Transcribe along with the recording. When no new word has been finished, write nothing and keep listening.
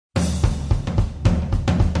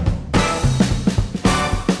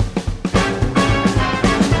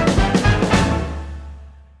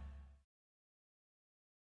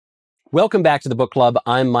Welcome back to the Book Club.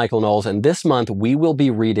 I'm Michael Knowles, and this month we will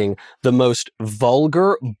be reading the most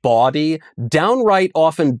vulgar, bawdy, downright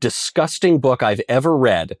often disgusting book I've ever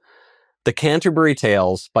read, The Canterbury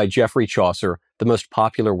Tales by Geoffrey Chaucer, the most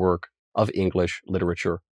popular work of English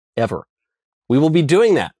literature ever. We will be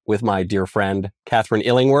doing that with my dear friend, Catherine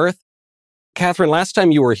Illingworth. Catherine, last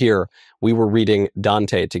time you were here, we were reading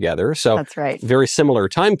Dante together. So that's right. Very similar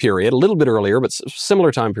time period, a little bit earlier, but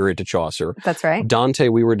similar time period to Chaucer. That's right. Dante,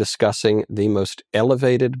 we were discussing the most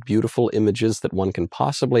elevated, beautiful images that one can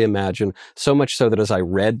possibly imagine, so much so that as I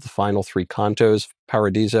read the final three cantos,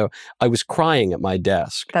 Paradiso, I was crying at my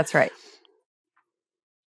desk. That's right.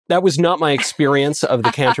 That was not my experience of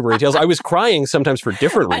the Canterbury Tales. I was crying sometimes for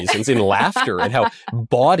different reasons, in laughter at how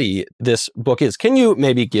bawdy this book is. Can you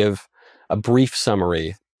maybe give a brief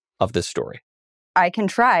summary of this story? I can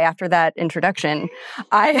try after that introduction.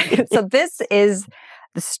 So this is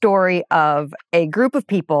the story of a group of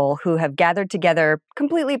people who have gathered together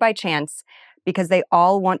completely by chance because they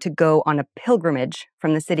all want to go on a pilgrimage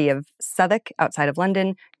from the city of Southwark, outside of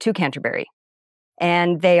London, to Canterbury.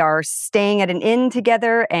 And they are staying at an inn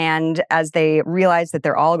together, and as they realize that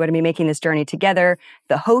they're all going to be making this journey together,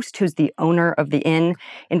 the host, who's the owner of the inn,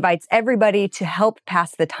 invites everybody to help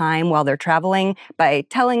pass the time while they're traveling by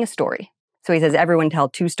telling a story. So he says, everyone tell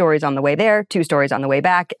 2 stories on the way there, 2 stories on the way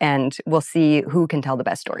back, and we'll see who can tell the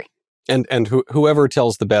best story. And whoever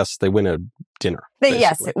tells the best, they win a dinner.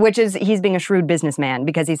 Yes, which is, he's being a shrewd businessman,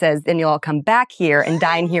 because he says, then you'll all come back here and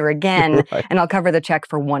dine here again, right, and I'll cover the check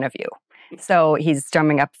for one of you. So he's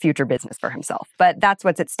drumming up future business for himself. But that's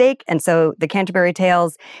what's at stake. And so the Canterbury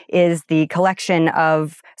Tales is the collection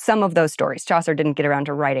of some of those stories. Chaucer didn't get around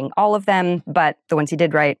to writing all of them, but the ones he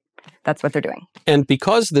did write, that's what they're doing. And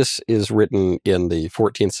because this is written in the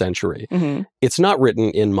 14th century, it's not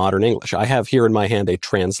written in modern English. I have here in my hand a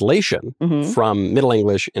translation from Middle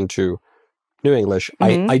English into New English.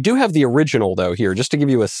 I do have the original, though, here, just to give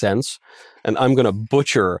you a sense. And I'm going to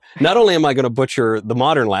butcher, not only am I going to butcher the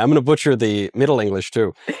modern line, I'm going to butcher the Middle English,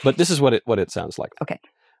 too. But this is what it sounds like. Okay.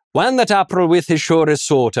 When that April with his shore is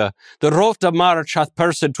sota, the rota march hath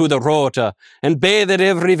pursed to the rota, and bathed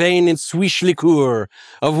every vein in swish liqueur,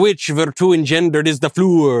 of which virtue engendered is the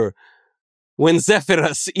fluor. When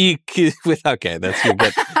Zephyrus eke with, okay,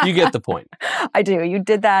 you get the point. I do. You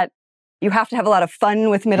did that. You have to have a lot of fun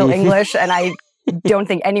with Middle English, and I don't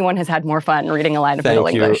think anyone has had more fun reading a line of Middle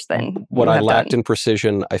English than what I lacked in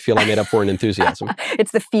precision. I feel I made up for in enthusiasm.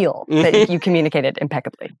 It's the feel that you communicated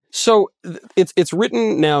impeccably. So it's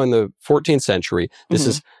written now in the 14th century. This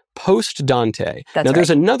is post-Dante.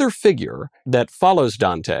 There's another figure that follows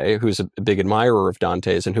Dante, who's a big admirer of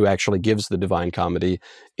Dante's and who actually gives the Divine Comedy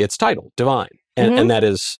its title, Divine, and that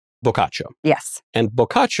is Boccaccio. Yes. And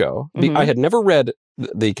Boccaccio, I had never read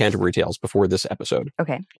the Canterbury Tales before this episode.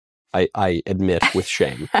 Okay. I admit with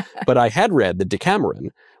shame. But I had read the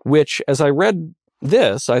Decameron, which, as I read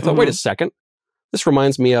this, I thought, wait a second, this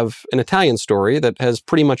reminds me of an Italian story that has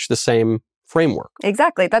pretty much the same framework.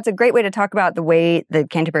 Exactly. That's a great way to talk about the way the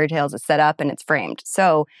Canterbury Tales is set up and it's framed.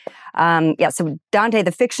 So, so Dante,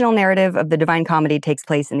 the fictional narrative of the Divine Comedy, takes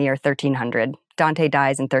place in the year 1300. Dante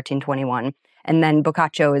dies in 1321. And then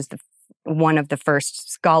Boccaccio is one of the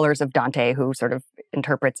first scholars of Dante who sort of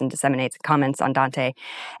interprets and disseminates comments on Dante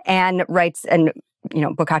and writes, and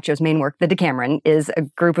Boccaccio's main work, the Decameron, is a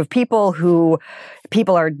group of people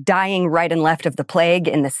are dying right and left of the plague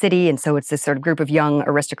in the city. And so it's this sort of group of young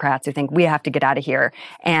aristocrats who think we have to get out of here.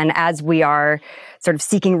 And as we are sort of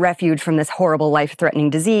seeking refuge from this horrible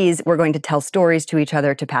life-threatening disease, we're going to tell stories to each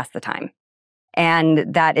other to pass the time.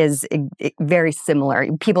 And that is very similar,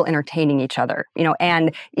 people entertaining each other,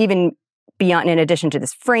 and even beyond, in addition to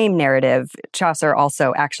this frame narrative, Chaucer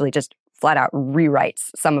also actually just flat out rewrites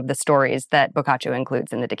some of the stories that Boccaccio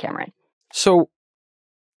includes in the Decameron. So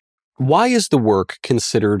why is the work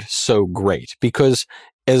considered so great? Because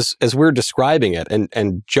as we're describing it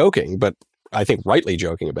and joking, but I think rightly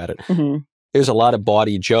joking about it, there's a lot of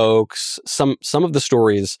bawdy jokes. Some of the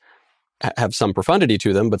stories have some profundity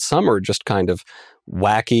to them, but some are just kind of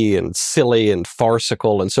wacky and silly and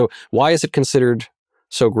farcical. And so why is it considered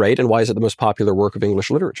so great, and why is it the most popular work of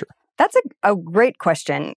English literature? That's a great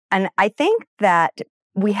question. And I think that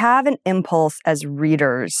we have an impulse as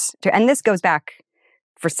readers to, and this goes back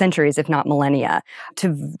for centuries, if not millennia,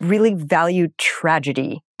 to really value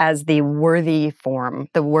tragedy as the worthy form,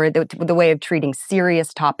 the way of treating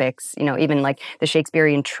serious topics. Even like the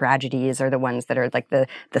Shakespearean tragedies are the ones that are like the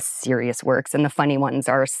serious works, and the funny ones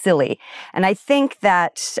are silly. And I think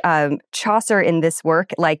that Chaucer in this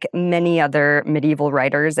work, like many other medieval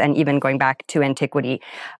writers, and even going back to antiquity,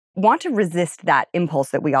 want to resist that impulse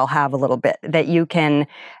that we all have a little bit, that you can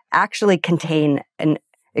actually contain an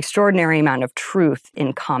extraordinary amount of truth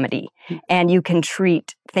in comedy. And you can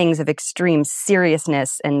treat things of extreme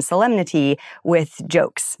seriousness and solemnity with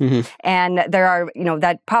jokes. And there are,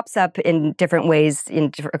 that pops up in different ways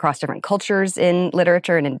across different cultures in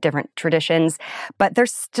literature and in different traditions. But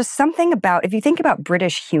there's just something about, if you think about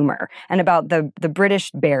British humor and about the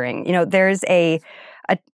British bearing, there's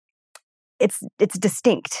it's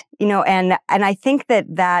distinct, and I think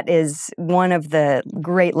that is one of the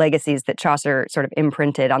great legacies that Chaucer sort of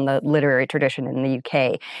imprinted on the literary tradition in the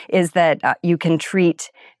UK, is that you can treat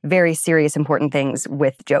very serious, important things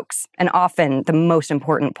with jokes. And often the most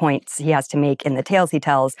important points he has to make in the tales he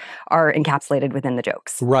tells are encapsulated within the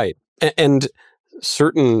jokes. Right. And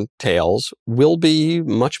certain tales will be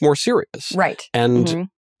much more serious. Right. And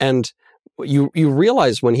you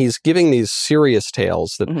realize when he's giving these serious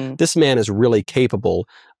tales that this man is really capable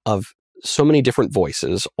of so many different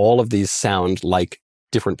voices. All of these sound like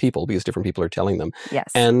different people because different people are telling them. Yes.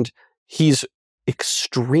 And he's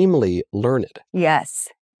extremely learned. Yes.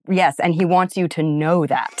 Yes, and he wants you to know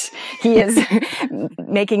that. He is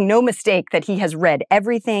making no mistake that he has read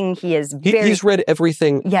everything. He's read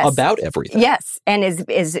everything about everything. Yes, and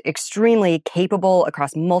is extremely capable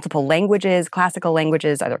across multiple languages, classical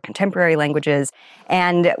languages, other contemporary languages.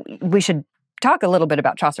 And we should talk a little bit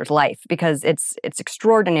about Chaucer's life, because it's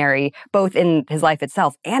extraordinary, both in his life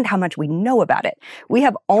itself and how much we know about it. We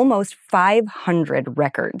have almost 500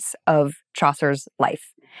 records of Chaucer's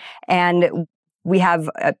life. And we have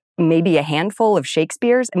maybe a handful of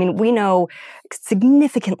Shakespeare's. I mean, we know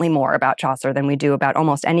significantly more about Chaucer than we do about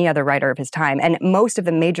almost any other writer of his time. And most of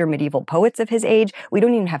the major medieval poets of his age, we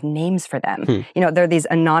don't even have names for them. They're these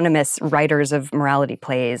anonymous writers of morality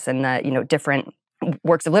plays and different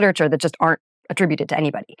works of literature that just aren't attributed to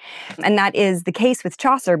anybody. And that is the case with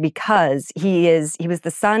Chaucer because he was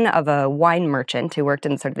the son of a wine merchant who worked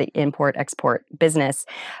in sort of the import-export business,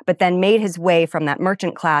 but then made his way from that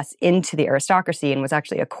merchant class into the aristocracy and was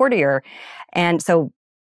actually a courtier. And so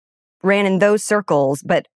ran in those circles,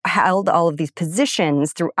 but held all of these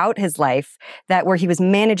positions throughout his life where he was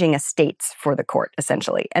managing estates for the court,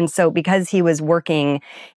 essentially. And so because he was working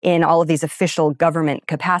in all of these official government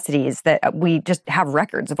capacities, that we just have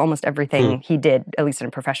records of almost everything he did, at least on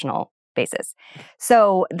a professional basis.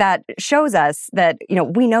 So that shows us that,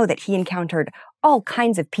 we know that he encountered all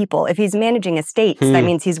kinds of people. If he's managing estates, that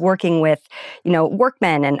means he's working with,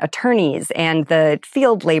 workmen and attorneys and the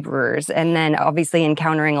field laborers, and then obviously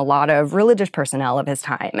encountering a lot of religious personnel of his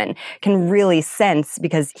time, and can really sense,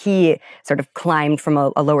 because he sort of climbed from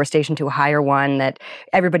a lower station to a higher one, that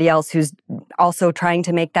everybody else who's also trying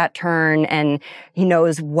to make that turn, and he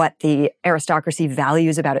knows what the aristocracy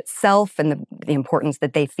values about itself and the importance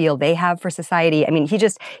that they feel they have for society. I mean,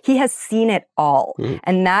 he has seen it all.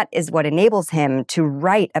 And that is what enables him to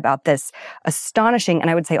write about this astonishing, and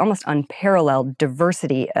I would say almost unparalleled,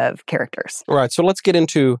 diversity of characters. All right, so let's get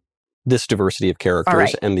into this diversity of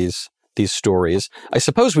characters and these stories. I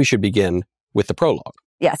suppose we should begin with the prologue.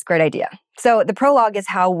 Yes, great idea. So the prologue is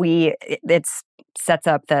how it sets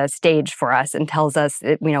up the stage for us and tells us,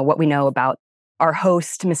 what we know about our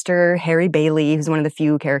host, Mr. Harry Bailey, who's one of the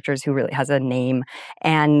few characters who really has a name.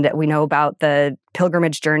 And we know about the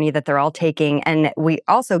pilgrimage journey that they're all taking. And we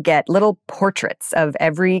also get little portraits of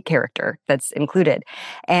every character that's included.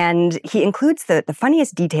 And he includes the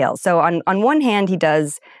funniest details. So on one hand, he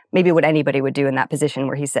does maybe what anybody would do in that position,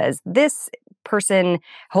 where he says, this person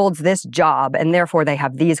holds this job and therefore they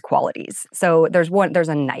have these qualities. So there's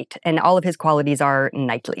a knight, and all of his qualities are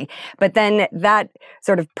knightly. But then that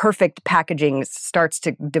sort of perfect packaging starts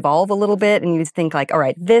to devolve a little bit, and you think like, all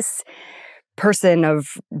right, this person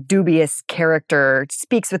of dubious character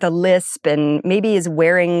speaks with a lisp and maybe is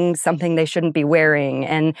wearing something they shouldn't be wearing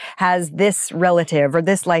and has this relative or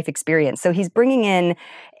this life experience. So he's bringing in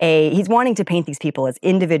he's wanting to paint these people as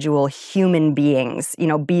individual human beings,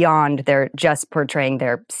 beyond their just portraying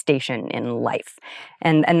their station in life.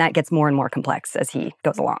 And that gets more and more complex as he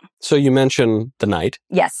goes along. So you mentioned the knight.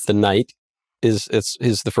 Yes. The knight is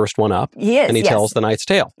the first one up. He is, and he tells the knight's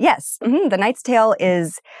tale. Yes. The knight's tale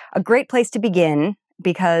is a great place to begin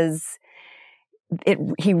because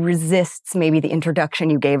he resists maybe the introduction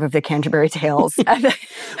you gave of the Canterbury Tales.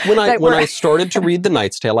 When I started to read the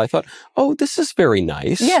knight's tale, I thought, oh, this is very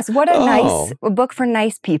nice. Yes, what a nice book for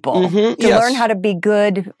nice people to learn how to be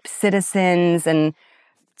good citizens and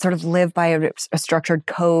sort of live by a structured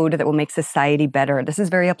code that will make society better. This is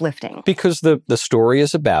very uplifting. Because the story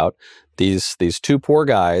is about these two poor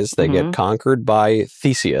guys. They get conquered by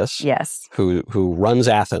Theseus, yes, who runs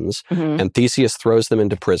Athens, and Theseus throws them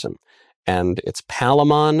into prison. And it's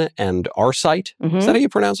Palamon and Arcite. Is that how you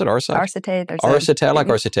pronounce it? Arcite? Arcite. Arcite. I like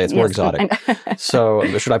Arcite. It's more exotic. So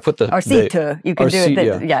should I put the... Arcite. You can do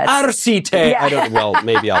it. Yeah. Arcite. Yeah. I don't... Well,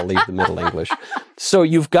 maybe I'll leave the Middle English. So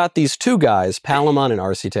you've got these two guys, Palamon and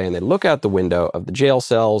Arcite, and they look out the window of the jail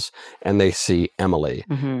cells and they see Emily.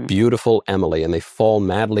 Beautiful Emily. And they fall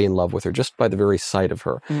madly in love with her just by the very sight of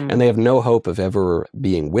her. And they have no hope of ever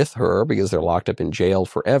being with her because they're locked up in jail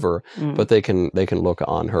forever. But they can look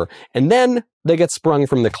on her. And then they get sprung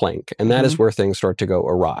from the clink, and that is where things start to go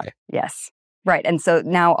awry. Yes. Right. And so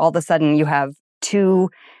now all of a sudden you have two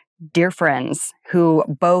dear friends who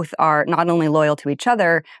both are not only loyal to each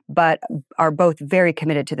other, but are both very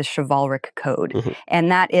committed to the chivalric code.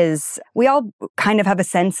 And that is, we all kind of have a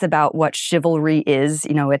sense about what chivalry is.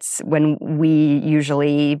 You know, it's when we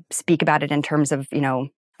usually speak about it in terms of, you know,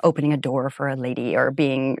 opening a door for a lady or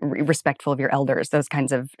being respectful of your elders, those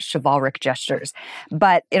kinds of chivalric gestures.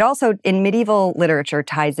 But it also, in medieval literature,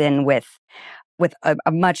 ties in with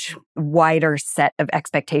a much wider set of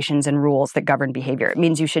expectations and rules that govern behavior. It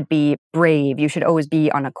means you should be brave. You should always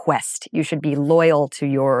be on a quest. You should be loyal to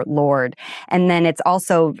your lord. And then it's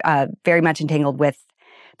also very much entangled with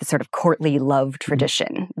the sort of courtly love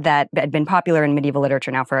tradition that had been popular in medieval literature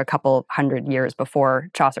now for a couple hundred years before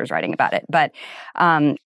Chaucer's writing about it. But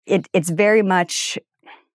it's very much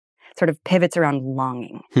sort of pivots around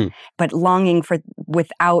longing, but longing for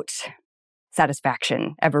without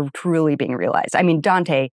satisfaction ever truly being realized. I mean,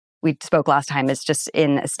 Dante, we spoke last time, is just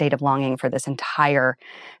in a state of longing for this entire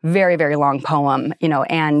very, very long poem, you know,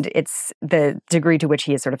 and it's the degree to which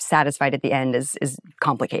he is sort of satisfied at the end is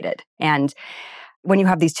complicated. And when you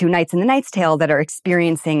have these two knights in the Knight's Tale that are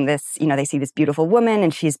experiencing this, you know, they see this beautiful woman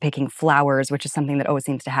and she's picking flowers, which is something that always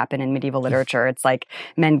seems to happen in medieval literature. It's like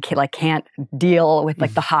men can't deal with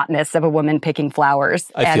like the hotness of a woman picking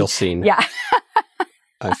flowers. I feel seen. Yeah.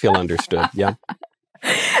 I feel understood. Yeah.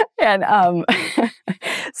 And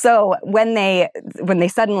so when they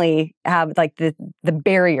suddenly have like the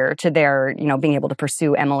barrier to their, you know, being able to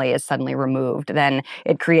pursue Emily is suddenly removed, then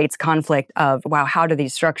it creates conflict of, wow, how do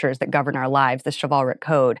these structures that govern our lives, the chivalric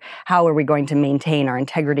code, how are we going to maintain our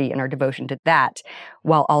integrity and our devotion to that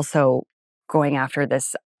while also going after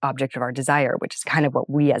this object of our desire, which is kind of what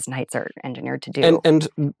we as knights are engineered to do. And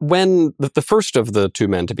when the first of the two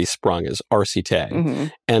men to be sprung is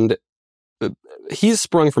Arcite, and he's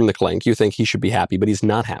sprung from the clink, you think he should be happy, but he's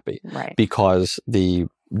not happy. Right. Because the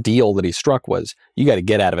deal that he struck was, you got to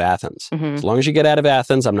get out of Athens. As long as you get out of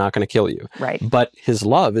Athens, I'm not going to kill you. Right. But his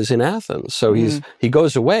love is in Athens. So he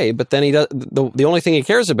goes away, but then he does, the only thing he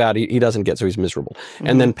cares about, he doesn't get, so he's miserable.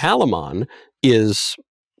 And then Palamon is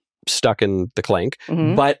stuck in the clink,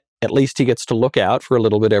 but at least he gets to look out for a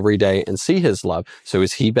little bit every day and see his love. So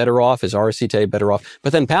is he better off? Is Arcite better off?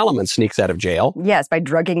 But then Palamon sneaks out of jail. Yes, by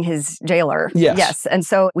drugging his jailer. Yes. And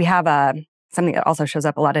so we have something that also shows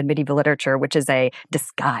up a lot in medieval literature, which is a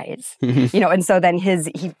disguise. You know, and so then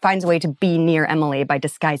he finds a way to be near Emily by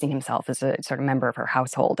disguising himself as a sort of member of her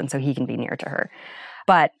household, and so he can be near to her.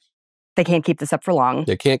 But they can't keep this up for long.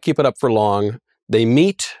 They can't keep it up for long. They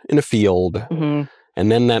meet in a field. And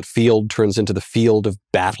then that field turns into the field of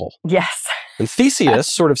battle. Yes. And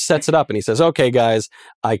Theseus sort of sets it up and he says, okay, guys,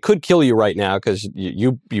 I could kill you right now because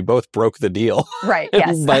you both broke the deal. Right,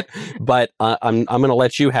 yes. but I'm going to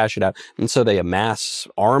let you hash it out. And so they amass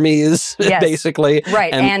armies, basically.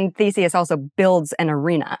 Right, and Theseus also builds an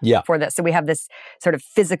arena for this. So we have this sort of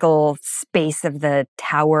physical space of the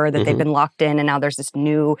tower that they've been locked in, and now there's this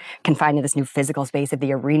new, confined to this new physical space of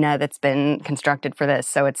the arena that's been constructed for this.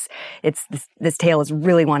 So it's this tale is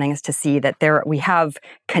really wanting us to see that we have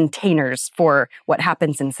containers for what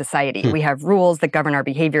happens in society. We have rules that govern our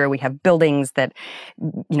behavior. We have buildings that,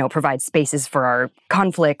 you know, provide spaces for our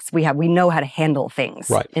conflicts. We know how to handle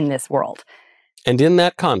things in this world. And in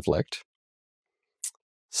that conflict,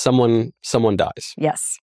 someone dies.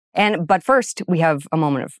 Yes. But first, we have a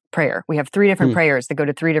moment of prayer. We have 3 different prayers that go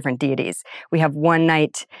to 3 different deities. We have one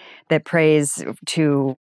knight that prays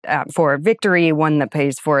for victory, one that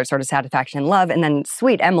prays for sort of satisfaction and love, and then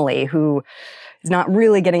sweet Emily, who is not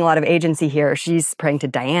really getting a lot of agency here. She's praying to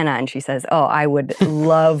Diana, and she says, oh, I would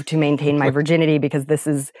love to maintain my virginity because this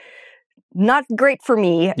is not great for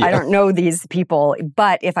me. I don't know these people,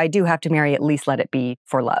 but if I do have to marry, at least let it be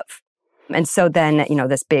for love. And so then, you know,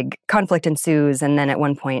 this big conflict ensues. And then at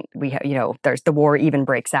one point we have, you know, there's the war even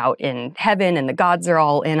breaks out in heaven and the gods are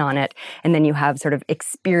all in on it. And then you have sort of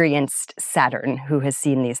experienced Saturn who has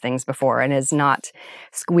seen these things before and is not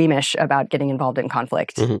squeamish about getting involved in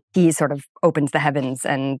conflict. He sort of opens the heavens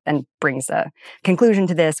and brings a conclusion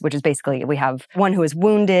to this, which is basically we have one who is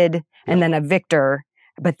wounded and then a victor,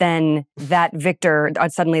 But then that victor,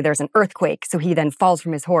 suddenly there's an earthquake. So he then falls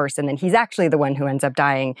from his horse, and then he's actually the one who ends up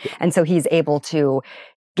dying. And so he's able to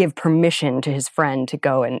give permission to his friend to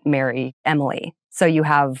go and marry Emily. So you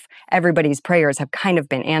have everybody's prayers have kind of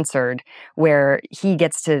been answered, where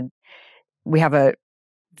we have a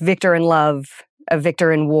victor in love, a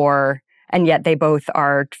victor in war, and yet they both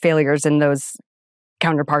are failures in those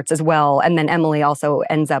counterparts as well. And then Emily also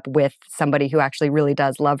ends up with somebody who actually really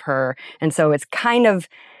does love her. And so it's kind of,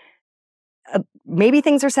 maybe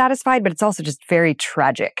things are satisfied, but it's also just very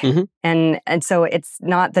tragic. Mm-hmm. And so it's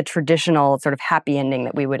not the traditional sort of happy ending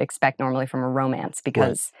that we would expect normally from a romance,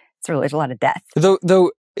 because there's a lot of death.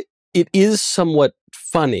 Though it is somewhat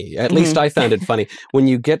funny. At least I found it funny. When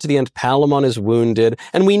you get to the end, Palamon is wounded,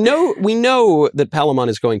 and we know that Palamon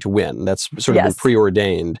is going to win. That's sort of been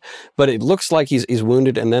preordained. But it looks like he's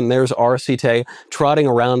wounded, and then there's Arcite trotting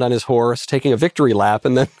around on his horse, taking a victory lap,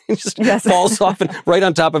 and then he just falls off and right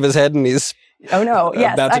on top of his head, and he's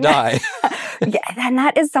about to die. Yeah, and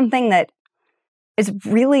that is something that is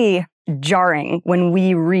really jarring when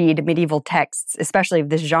we read medieval texts, especially of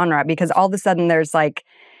this genre, because all of a sudden there's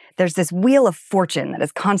this wheel of fortune that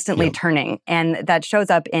is constantly turning, and that shows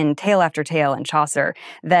up in tale after tale in Chaucer,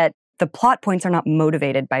 that the plot points are not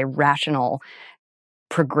motivated by rational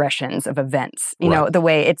progressions of events. You know, the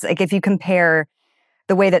way it's like, if you compare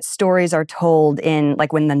the way that stories are told in,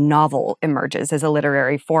 like, when the novel emerges as a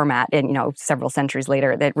literary format in, several centuries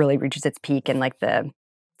later, that really reaches its peak in like the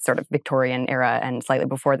sort of Victorian era and slightly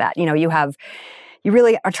before that. You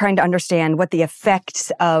really are trying to understand what the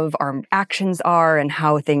effects of our actions are and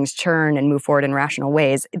how things churn and move forward in rational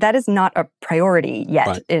ways. That is not a priority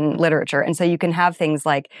yet in literature. And so you can have things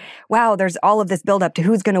like, wow, there's all of this buildup to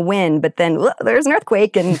who's going to win, but then there's an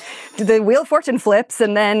earthquake and the wheel of fortune flips,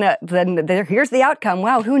 and then here's the outcome.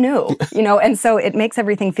 Wow, who knew? And so it makes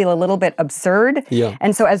everything feel a little bit absurd. Yeah.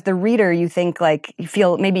 And so as the reader, you think like, you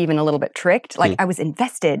feel maybe even a little bit tricked. Like I was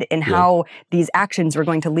invested in how these actions were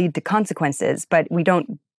going to lead to consequences, but we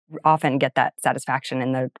don't often get that satisfaction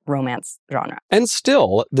in the romance genre. And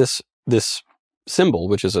still, this symbol,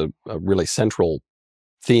 which is a really central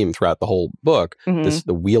theme throughout the whole book,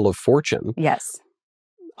 the Wheel of Fortune,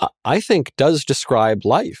 I think does describe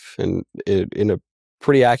life in a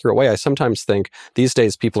pretty accurate way. I sometimes think these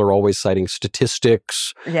days people are always citing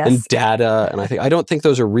statistics and data, and I don't think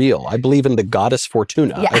those are real. I believe in the goddess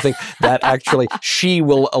Fortuna. I think that actually she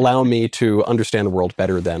will allow me to understand the world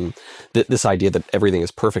better than this idea that everything is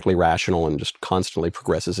perfectly rational and just constantly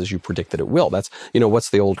progresses as you predict that it will. That's, what's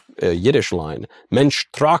the old Yiddish line? Mensch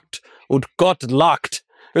tragt und Gott lacht.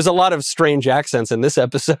 There's a lot of strange accents in this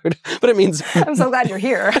episode, but it means... I'm so glad you're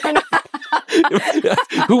here.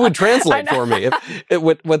 Who would translate for me?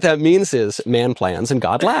 What that means is man plans and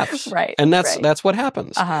God laughs. Right. And that's what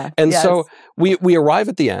happens. And so we arrive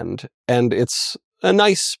at the end, and it's a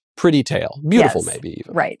nice, pretty tale. Beautiful, maybe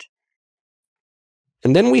even. Right.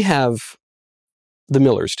 And then we have The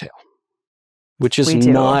Miller's Tale, which is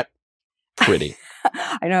not pretty.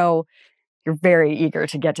 I know you're very eager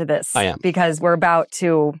to get to this. I am. Because we're about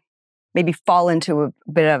to maybe fall into a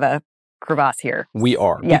bit of a crevasse here. We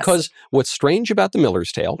are. Yes. Because what's strange about The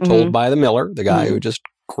Miller's Tale, told by the miller, the guy who just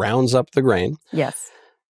grounds up the grain,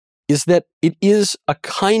 is that it is a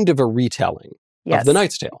kind of a retelling of The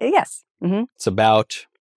Knight's Tale. Yes. It's about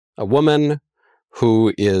a woman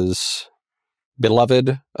who is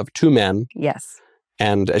beloved of two men. Yes.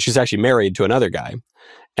 And she's actually married to another guy.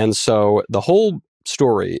 And so the whole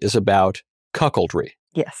story is about cuckoldry.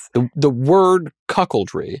 Yes. The word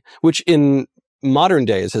cuckoldry, which in modern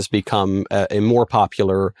days has become a more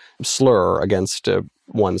popular slur against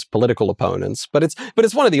one's political opponents, but it's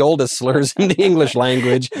one of the oldest slurs in the English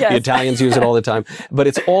language. The Italians use it all the time. But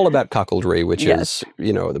it's all about cuckoldry, which is,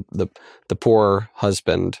 the poor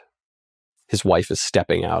husband, his wife is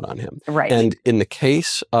stepping out on him. Right. And in the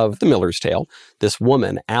case of The Miller's Tale, this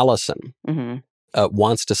woman, Allison,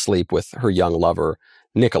 wants to sleep with her young lover,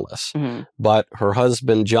 Nicholas. But her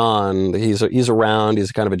husband, John, he's around,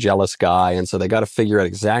 he's kind of a jealous guy, and so they got to figure out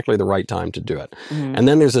exactly the right time to do it. And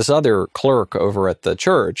then there's this other clerk over at the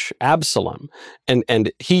church, Absalom,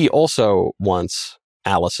 and he also wants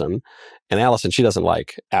Allison, and Allison, she doesn't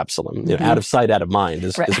like Absalom. Out of sight, out of mind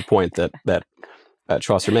is a point that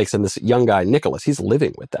Chaucer makes. And this young guy, Nicholas, he's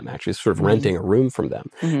living with them, actually, sort of renting a room from them.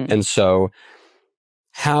 And so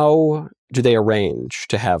how do they arrange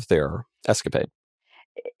to have their escapade?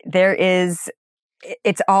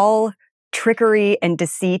 It's all trickery and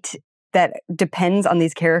deceit that depends on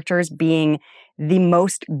these characters being the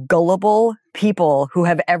most gullible people who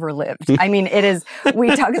have ever lived. I mean, it is,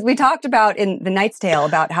 we talked about in The Knight's Tale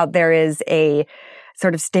about how there is a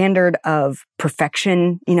sort of standard of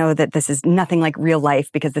perfection, that this is nothing like real life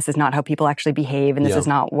because this is not how people actually behave and this is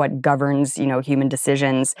not what governs, human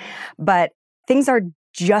decisions. But things are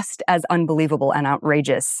just as unbelievable and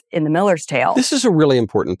outrageous in the Miller's Tale. This is a really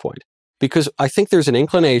important point because I think there's an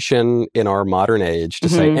inclination in our modern age to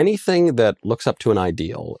say anything that looks up to an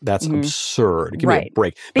ideal, that's absurd. Give me a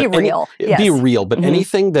break. Be real. Be real. But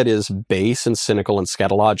anything that is base and cynical and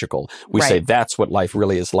scatological, we say that's what life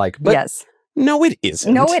really is like. But no, it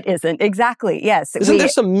isn't. No, it isn't. Exactly. Yes. Isn't there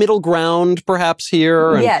some middle ground perhaps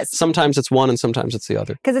here? And sometimes it's one and sometimes it's the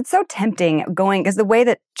other. Because it's so tempting because the way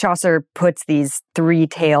that Chaucer puts these three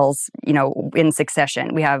tales, in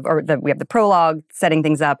succession, we have the prologue setting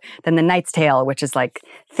things up, then the Knight's Tale, which is like,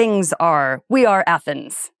 we are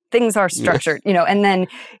Athens. Things are structured, and then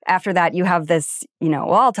after that you have this,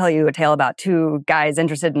 I'll tell you a tale about two guys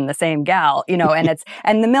interested in the same gal,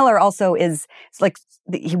 and the Miller also is like,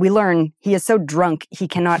 we learn he is so drunk he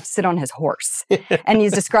cannot sit on his horse. And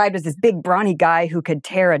he's described as this big brawny guy who could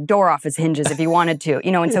tear a door off his hinges if he wanted to,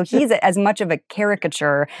 and so he's as much of a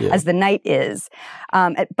caricature as the knight is.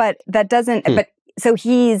 But that doesn't, so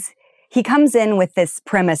he comes in with this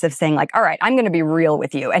premise of saying like, all right, I'm going to be real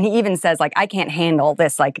with you. And he even says like, I can't handle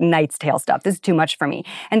this like Knight's Tale stuff. This is too much for me.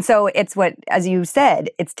 And so it's what, as you said,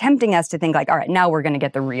 it's tempting us to think like, all right, now we're going to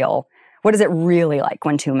get the real. What is it really like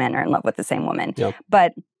when two men are in love with the same woman? Yep.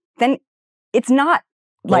 But then it's not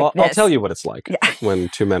like this. I'll tell you what it's like when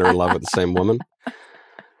two men are in love with the same woman.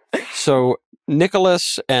 So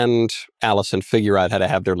Nicholas and Allison figure out how to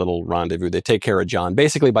have their little rendezvous. They take care of John,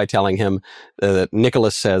 basically by telling him that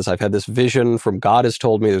Nicholas says, I've had this vision from God has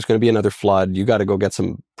told me there's going to be another flood. You got to go get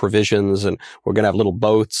some provisions and we're going to have little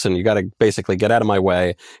boats and you got to basically get out of my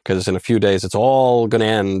way because in a few days it's all going to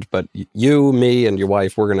end. But you, me, and your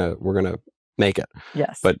wife, we're going to make it.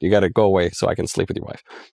 Yes. But you got to go away so I can sleep with your wife.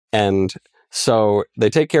 And so they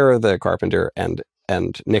take care of the carpenter and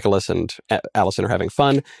Nicholas and Allison are having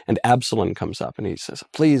fun, and Absalom comes up and he says,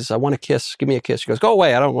 please, I want a kiss. Give me a kiss. She goes, go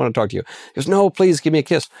away. I don't want to talk to you. He goes, no, please give me a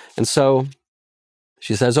kiss. And so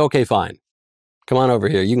she says, okay, fine. Come on over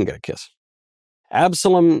here. You can get a kiss.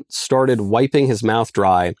 Absalom started wiping his mouth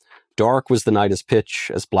dry. Dark was the night as pitch,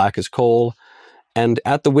 as black as coal. And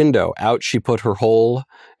at the window out she put her hole,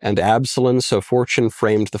 and Absalom, so fortune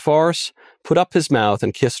framed the farce, put up his mouth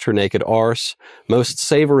and kissed her naked arse, most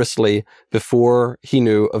savorously before he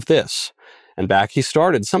knew of this. And back he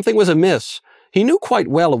started. Something was amiss. He knew quite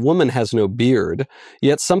well a woman has no beard,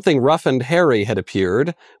 yet something rough and hairy had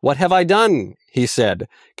appeared. What have I done? He said.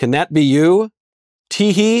 Can that be you?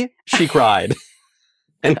 Tee-hee, she cried,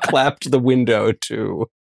 and clapped the window to.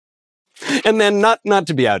 And then, not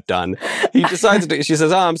to be outdone, he decides to, she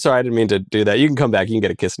says, oh, I'm sorry, I didn't mean to do that. You can come back, you can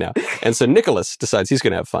get a kiss now. And so Nicholas decides he's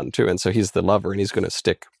going to have fun too. And so he's the lover and he's going to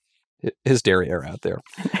stick his derriere out there.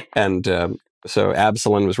 And so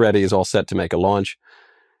Absalom was ready, he's all set to make a launch.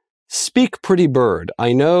 Speak, pretty bird,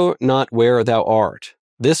 I know not where thou art.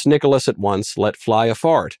 This Nicholas at once let fly a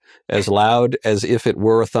fart, as loud as if it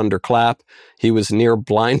were a thunderclap. He was near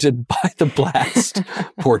blinded by the blast.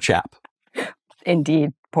 Poor chap.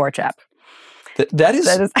 Indeed, poor chap. That is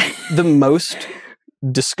the most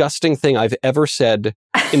disgusting thing I've ever said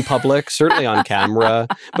in public, certainly on camera.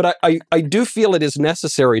 But I do feel it is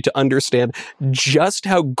necessary to understand just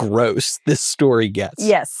how gross this story gets.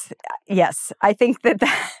 Yes. I think there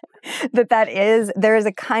is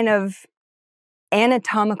a kind of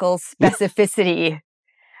anatomical specificity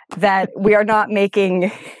that we are not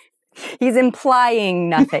making. He's implying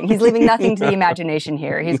nothing. He's leaving nothing to the imagination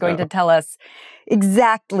here. He's going to tell us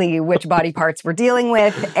exactly which body parts we're dealing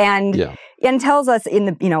with, and tells us in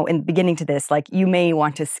the beginning to this, like, you may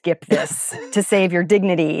want to skip this to save your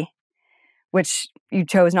dignity, which you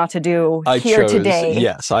chose not to do today.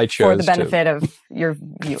 Yes, I chose for the benefit of your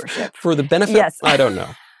viewership. For the benefit? Yes. I don't know.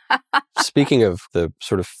 Speaking of the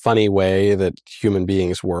sort of funny way that human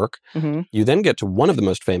beings work, you then get to one of the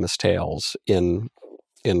most famous tales in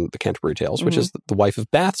the Canterbury Tales, which is the wife of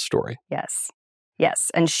Bath story. Yes.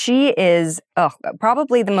 And she is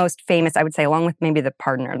probably the most famous, I would say, along with maybe the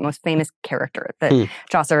partner, the most famous character that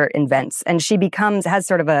Chaucer invents. And she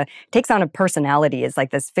takes on a personality as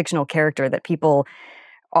like this fictional character that people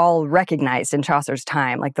all recognized in Chaucer's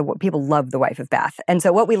time. Like people love the wife of Bath. And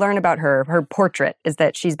so what we learn about her portrait is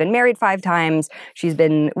that she's been married 5 times. She's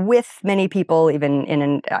been with many people, even in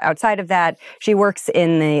and outside of that. She works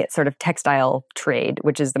in the sort of textile trade,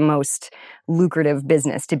 which is the most lucrative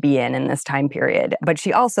business to be in this time period. But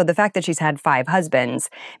she also, the fact that she's had 5 husbands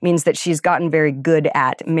means that she's gotten very good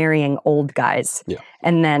at marrying old guys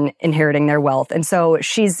and then inheriting their wealth. And so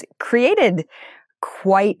she's created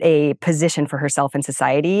quite a position for herself in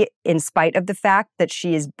society, in spite of the fact that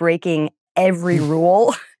she is breaking every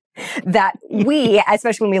rule that we,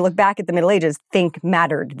 especially when we look back at the Middle Ages, think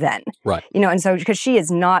mattered then. Right. And so because she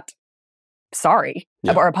is not sorry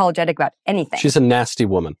or apologetic about anything. She's a nasty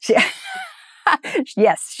woman.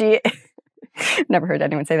 Yes, she... Never heard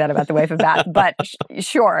anyone say that about the wife of Bath, but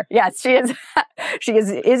sure. Yes, she is. She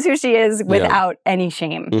is who she is without any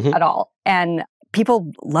shame at all. And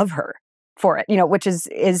people love her for it, which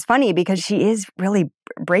is funny because she is really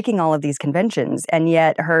breaking all of these conventions. And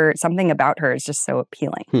yet something about her is just so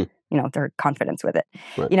appealing. Her confidence with it,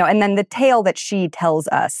 right. And then the tale that she tells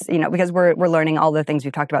us, because we're learning all the things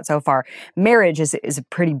we've talked about so far. Marriage is a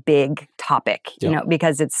pretty big topic,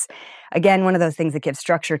 because it's, again, one of those things that gives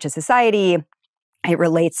structure to society. It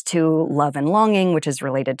relates to love and longing, which is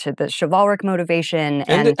related to the chivalric motivation.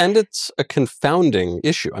 And it's a confounding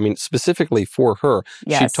issue. I mean, specifically for her,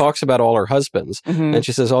 she talks about all her husbands, and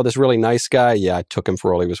she says, oh, this really nice guy, I took him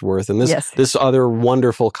for all he was worth. And this other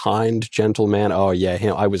wonderful, kind, gentle man, oh, yeah,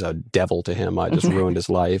 I was a devil to him. I just ruined his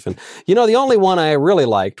life. And, the only one I really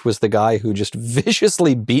liked was the guy who just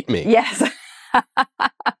viciously beat me. Yes.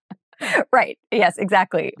 Right. Yes,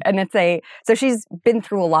 exactly. And so she's been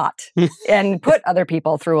through a lot and put other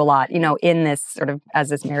people through a lot, in this sort of, as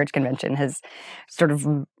this marriage convention has sort of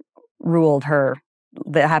ruled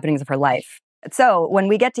the happenings of her life. So when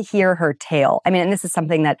we get to hear her tale, and this is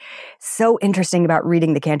something that's so interesting about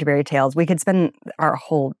reading the Canterbury Tales. We could spend our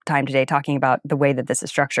whole time today talking about the way that this is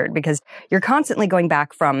structured, because you're constantly going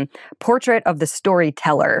back from portrait of the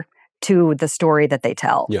storyteller to the story that they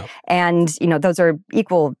tell. Yeah. And, those are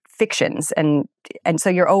equal fictions. And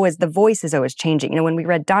so the voice is always changing. When we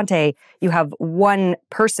read Dante, you have one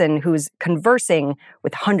person who's conversing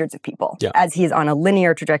with hundreds of people as he's on a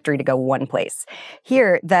linear trajectory to go one place.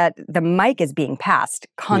 Here, that the mic is being passed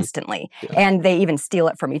constantly, and they even steal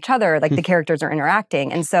it from each other, like the characters are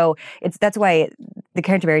interacting. And so that's why the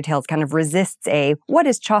Canterbury Tales kind of resists what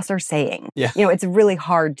is Chaucer saying? Yeah. It's really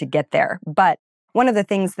hard to get there. But one of the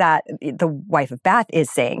things that the wife of Bath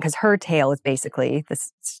is saying, because her tale is basically,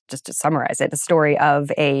 this, just to summarize it, the story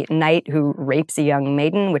of a knight who rapes a young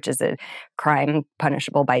maiden, which is a crime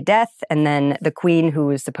punishable by death. And then the queen,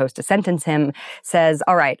 who is supposed to sentence him, says,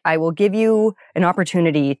 all right, I will give you an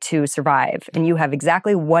opportunity to survive. And you have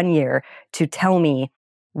exactly 1 year to tell me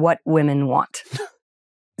what women want.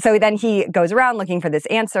 So then he goes around looking for this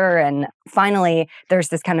answer. And finally, there's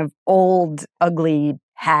this kind of old, ugly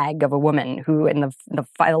hag of a woman who in the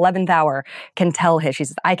 11th hour can tell him, she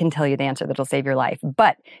says, I can tell you the answer that'll save your life,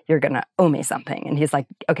 but you're going to owe me something. And he's like,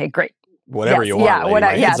 okay, great. Whatever you want,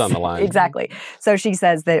 my head's on the line. Exactly. So she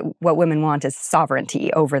says that what women want is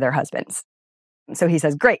sovereignty over their husbands. So he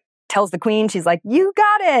says, great. Tells the queen, she's like, you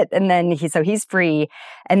got it. And then he's free.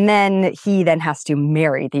 And then he has to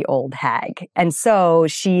marry the old hag. And so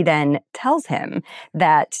she then tells him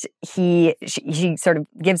that she sort of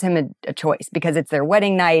gives him a choice, because it's their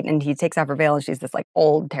wedding night and he takes off her veil and she's this like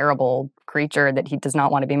old, terrible creature that he does not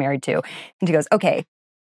want to be married to. And she goes, okay,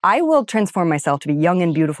 I will transform myself to be young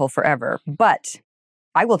and beautiful forever, but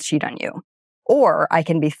I will cheat on you. Or I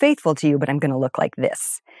can be faithful to you, but I'm going to look like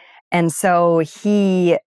this. And so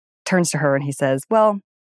he turns to her and he says, well,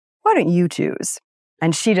 why don't you choose?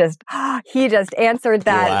 And he just answered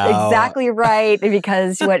that exactly right,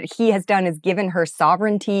 because what he has done is given her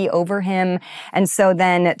sovereignty over him. And so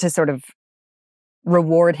then to sort of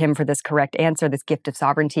reward him for this correct answer, this gift of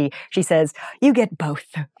sovereignty, she says, you get both.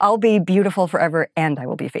 I'll be beautiful forever and I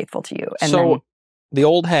will be faithful to you. And then the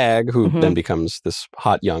old hag, who then becomes this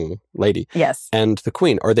hot young lady, and the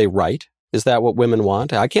queen, are they right? Is that what women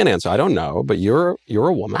want? I can't answer. I don't know, but you're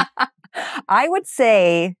a woman. I would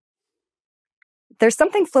say there's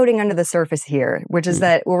something floating under the surface here, which is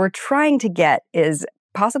that what we're trying to get is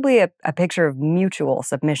possibly a picture of mutual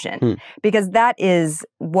submission, because that is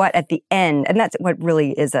what at the end, and that's what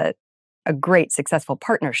really is a great successful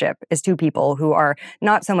partnership, is two people who are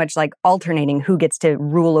not so much like alternating who gets to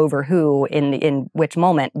rule over who in which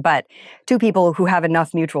moment, but two people who have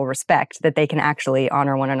enough mutual respect that they can actually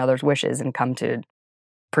honor one another's wishes and come to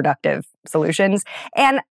productive solutions.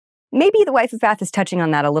 And maybe the wife of Bath is touching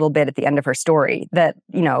on that a little bit at the end of her story, that,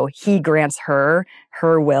 he grants her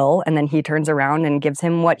will, and then he turns around and gives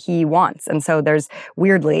him what he wants. And so there's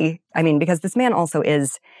weirdly, because this man also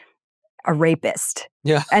is a rapist.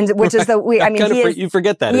 Yeah. And which is you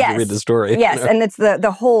forget that as you read the story. Yes. And it's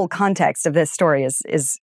the whole context of this story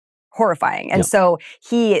is horrifying. And so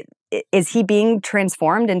is he being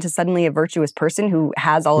transformed into suddenly a virtuous person who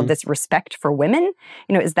has all of this respect for women?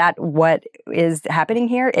 Is that what is happening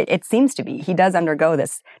here? It seems to be. He does undergo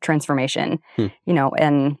this transformation,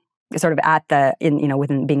 and sort of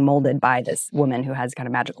within being molded by this woman who has kind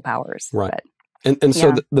of magical powers. Right. But, and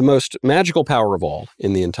so the most magical power of all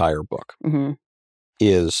in the entire book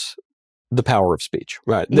is the power of speech.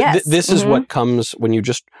 Right. Yes. This is what comes when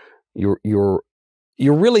you're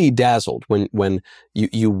really dazzled when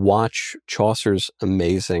you watch Chaucer's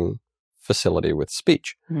amazing facility with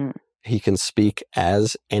speech. He can speak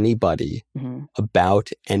as anybody about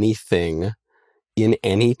anything in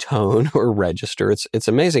any tone or register. It's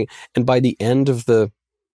amazing. And by the end of the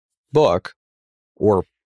book,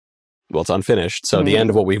 it's unfinished, so the end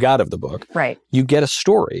of what we've got of the book, right, you get a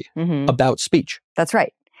story about speech. That's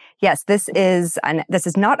right. Yes, this is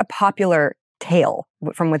not a popular tale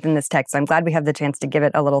from within this text. So I'm glad we have the chance to give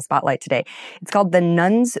it a little spotlight today. It's called The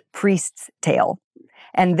Nun's Priest's Tale.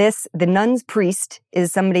 And the nun's priest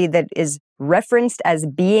is somebody that is referenced as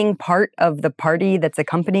being part of the party that's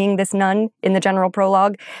accompanying this nun in the general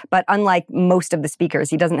prologue. But unlike most of the speakers,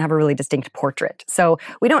 he doesn't have a really distinct portrait. So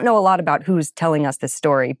we don't know a lot about who's telling us this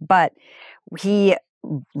story, but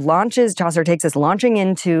Chaucer takes us launching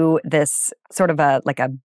into this sort of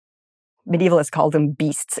medievalists call them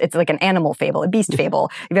beasts. It's like an animal fable, a beast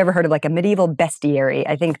fable. You've ever heard of like a medieval bestiary?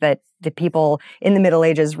 I think that the people in the Middle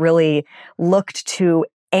Ages really looked to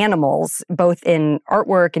animals, both in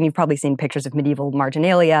artwork, and you've probably seen pictures of medieval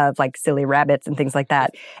marginalia of like silly rabbits and things like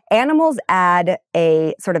that. Animals add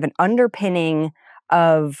a sort of an underpinning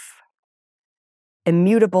of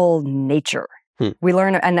immutable nature. We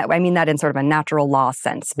learn, and I mean that in sort of a natural law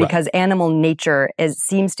sense, because animal nature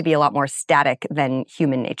seems to be a lot more static than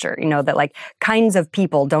human nature. You know, that like kinds of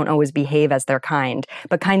people don't always behave as their kind,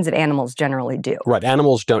 but kinds of animals generally do. Right.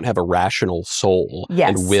 Animals don't have a rational soul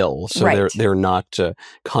and will, so they're not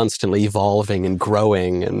constantly evolving and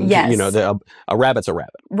growing. And a rabbit's a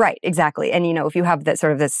rabbit. Right. Exactly. And if you have that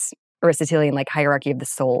sort of this Aristotelian like hierarchy of the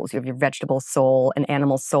souls. You have your vegetable soul, an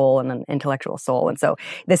animal soul, and an intellectual soul. And so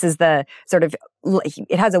this is the sort of,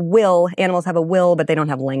 it has a will. Animals have a will, but they don't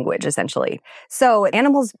have language, essentially. So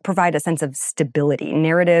animals provide a sense of stability,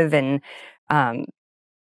 narrative, and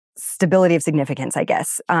stability of significance, I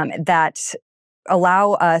guess, that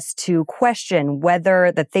allow us to question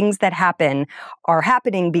whether the things that happen are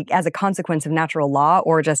happening as a consequence of natural law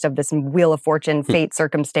or just of this wheel of fortune, fate,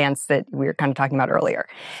 circumstance that we were kind of talking about earlier.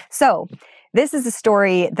 So this is a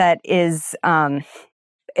story that is,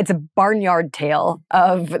 it's a barnyard tale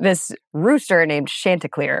of this rooster named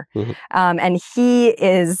Chanticleer. And he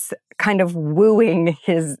is kind of wooing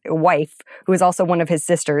his wife, who is also one of his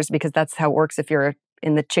sisters, because that's how it works if you're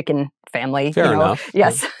in the chicken family. Fair enough.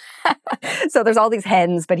 Yes. So there's all these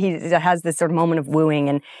hens, but he has this sort of moment of wooing,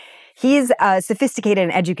 and he's a sophisticated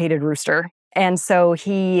and educated rooster. And so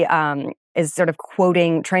he is sort of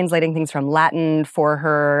translating things from Latin for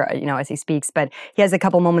her, as he speaks. But he has a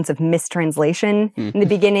couple moments of mistranslation in the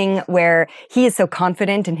beginning where he is so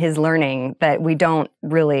confident in his learning that we don't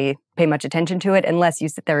really pay much attention to it unless you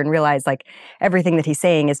sit there and realize like everything that he's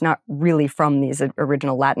saying is not really from these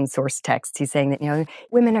original Latin source texts. He's saying that,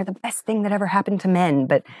 women are the best thing that ever happened to men,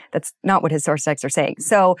 but that's not what his source texts are saying.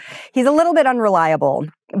 So he's a little bit unreliable,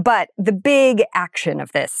 but the big action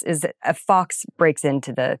of this is that a fox breaks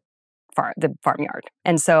into the farmyard.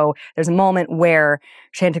 And so there's a moment where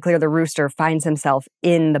Chanticleer the rooster finds himself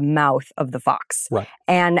in the mouth of the fox. Right.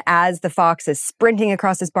 And as the fox is sprinting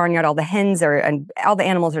across this barnyard, all the hens and all the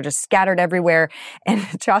animals are just scattered everywhere. And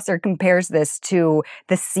Chaucer compares this to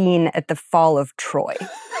the scene at the fall of Troy.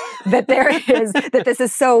 that this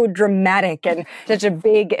is so dramatic and such a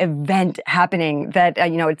big event happening that,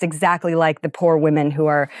 it's exactly like the poor women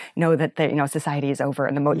who know that society is over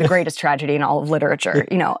and the greatest tragedy in all of literature,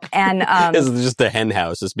 and this is just the hen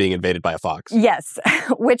house is being invaded by a fox. Yes,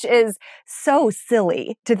 which is so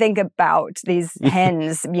silly to think about these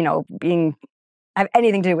hens, have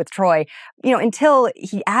anything to do with Troy, until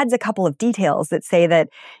he adds a couple of details that say that,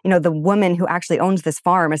 the woman who actually owns this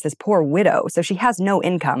farm is this poor widow. So she has no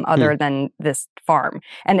income other than this farm.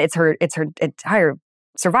 And it's her entire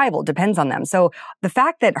survival depends on them. So the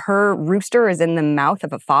fact that her rooster is in the mouth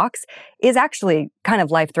of a fox is actually kind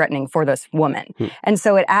of life-threatening for this woman. And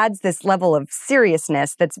so it adds this level of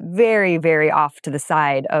seriousness that's very, very off to the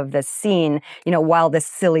side of this scene, while this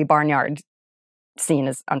silly barnyard scene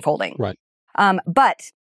is unfolding. Right. But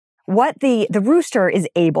what the rooster is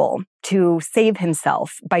able to save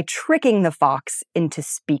himself by tricking the fox into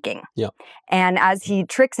speaking. Yeah. And as he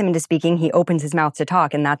tricks him into speaking, he opens his mouth to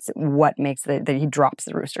talk, and that's what makes he drops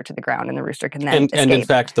the rooster to the ground, and the rooster can then escape. And in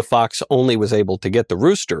fact, the fox only was able to get the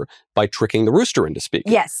rooster by tricking the rooster into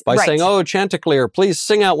speaking. Yes, by saying, "Oh, Chanticleer, please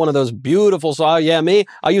sing out one of those beautiful songs." Oh, yeah, me.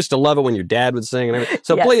 I used to love it when your dad would sing and everything.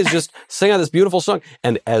 So please just sing out this beautiful song.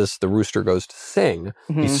 And as the rooster goes to sing,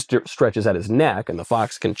 he stretches out his neck, and the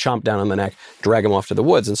fox can chomp down on the neck, drag him off to the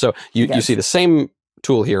woods. And so you see the same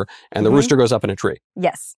tool here, and the rooster goes up in a tree.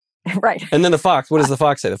 Yes, right. And then the fox, what does the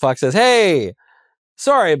fox say? The fox says, "Hey,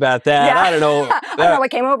 sorry about that. Yeah. I don't know. I don't know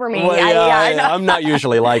what came over me. Well, I'm not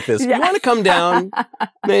usually like this. You want to come down,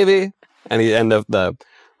 maybe?" And the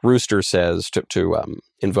rooster says to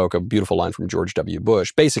invoke a beautiful line from George W.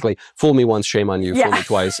 Bush, basically, "Fool me once, shame on you. Fool me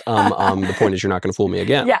twice. The point is, you're not going to fool me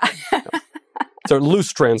again." Yeah. So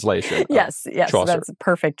loose translation. Yes, Chaucer. That's a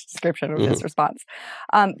perfect description of his response.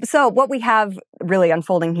 So what we have really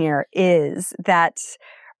unfolding here is that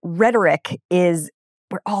rhetoric is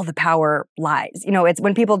where all the power lies. You know, it's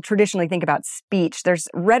when people traditionally think about speech,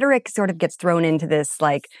 rhetoric sort of gets thrown into this,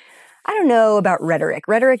 like, I don't know about rhetoric.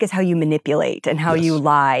 Rhetoric is how you manipulate and how you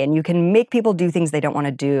lie, and you can make people do things they don't want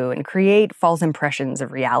to do and create false impressions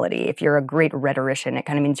of reality. If you're a great rhetorician, it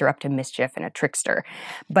kind of means you're up to mischief and a trickster.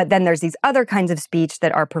 But then there's these other kinds of speech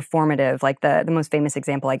that are performative, like the most famous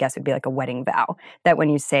example, I guess, would be like a wedding vow. That when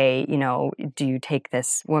you say, you know, do you take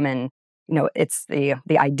this woman, you know, it's the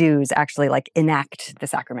I do's actually like enact the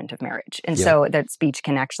sacrament of marriage. And so that speech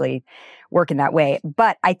can actually work in that way.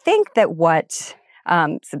 But I think that what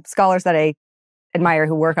some scholars that I admire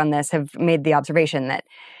who work on this have made the observation that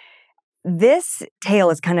this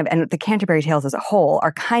tale is kind of, and the Canterbury Tales as a whole,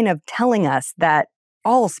 are kind of telling us that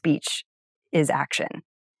all speech is action.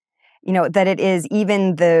 You know, that it is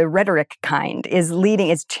even the rhetoric kind is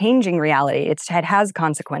changing reality. It has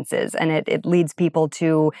consequences, and it leads people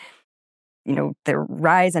to, you know, they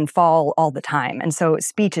rise and fall all the time. And so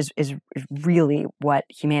speech is really what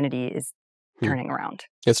humanity is turning around.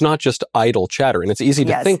 It's not just idle chatter. And it's easy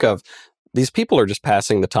to think of, these people are just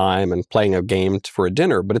passing the time and playing a game for a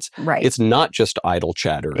dinner, but it's not just idle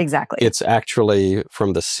chatter. Exactly. It's actually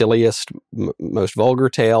from the silliest, most vulgar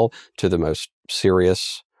tale to the most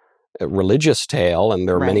serious religious tale, and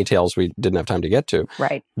there are many tales we didn't have time to get to.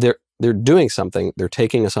 Right. They're doing something. They're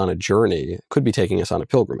taking us on a journey, could be taking us on a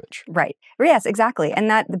pilgrimage. Right. Yes, exactly. And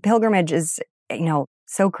that the pilgrimage is, you know,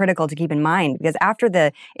 so critical to keep in mind, because after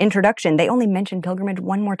the introduction, they only mention pilgrimage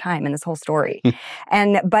one more time in this whole story.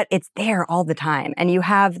 But it's there all the time. And you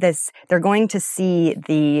have this, they're going to see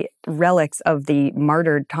the relics of the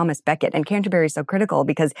martyred Thomas Becket. And Canterbury is so critical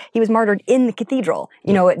because he was martyred in the cathedral,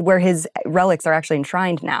 you know, where his relics are actually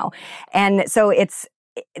enshrined now. And so it's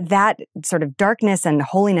that sort of darkness and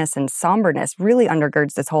holiness and somberness really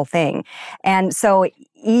undergirds this whole thing. And so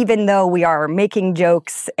even though we are making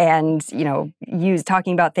jokes and, you know,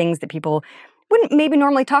 talking about things that people wouldn't maybe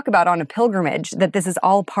normally talk about on a pilgrimage, that this is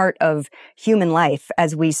all part of human life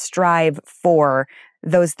as we strive for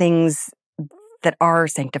those things that are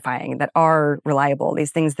sanctifying, that are reliable,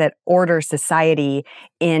 these things that order society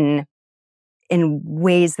in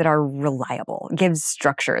ways that are reliable, gives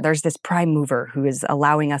structure. There's this prime mover who is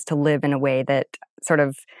allowing us to live in a way that sort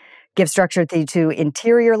of gives structure to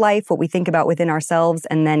interior life, what we think about within ourselves,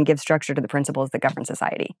 and then gives structure to the principles that govern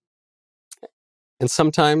society. And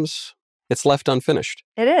sometimes it's left unfinished.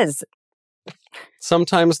 It is.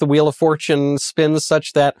 Sometimes the wheel of fortune spins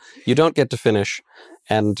such that you don't get to finish.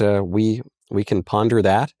 And we can ponder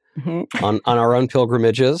that on our own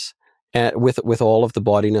pilgrimages. With all of the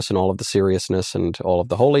bawdiness and all of the seriousness and all of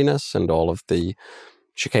the holiness and all of the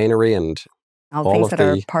chicanery and all the things that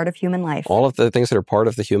are part of human life. All of the things that are part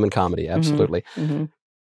of the human comedy, absolutely.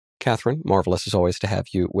 Catherine, marvelous as always to have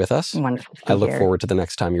you with us. Wonderful. I look forward to the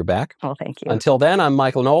next time you're back. Well, thank you. Until then, I'm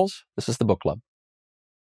Michael Knowles. This is the Book Club.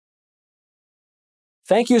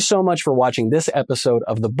 Thank you so much for watching this episode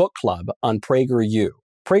of the Book Club on PragerU.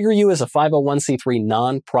 PragerU is a 501c3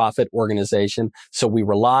 nonprofit organization, so we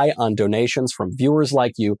rely on donations from viewers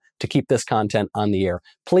like you to keep this content on the air.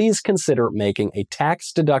 Please consider making a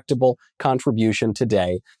tax-deductible contribution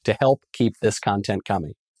today to help keep this content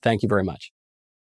coming. Thank you very much.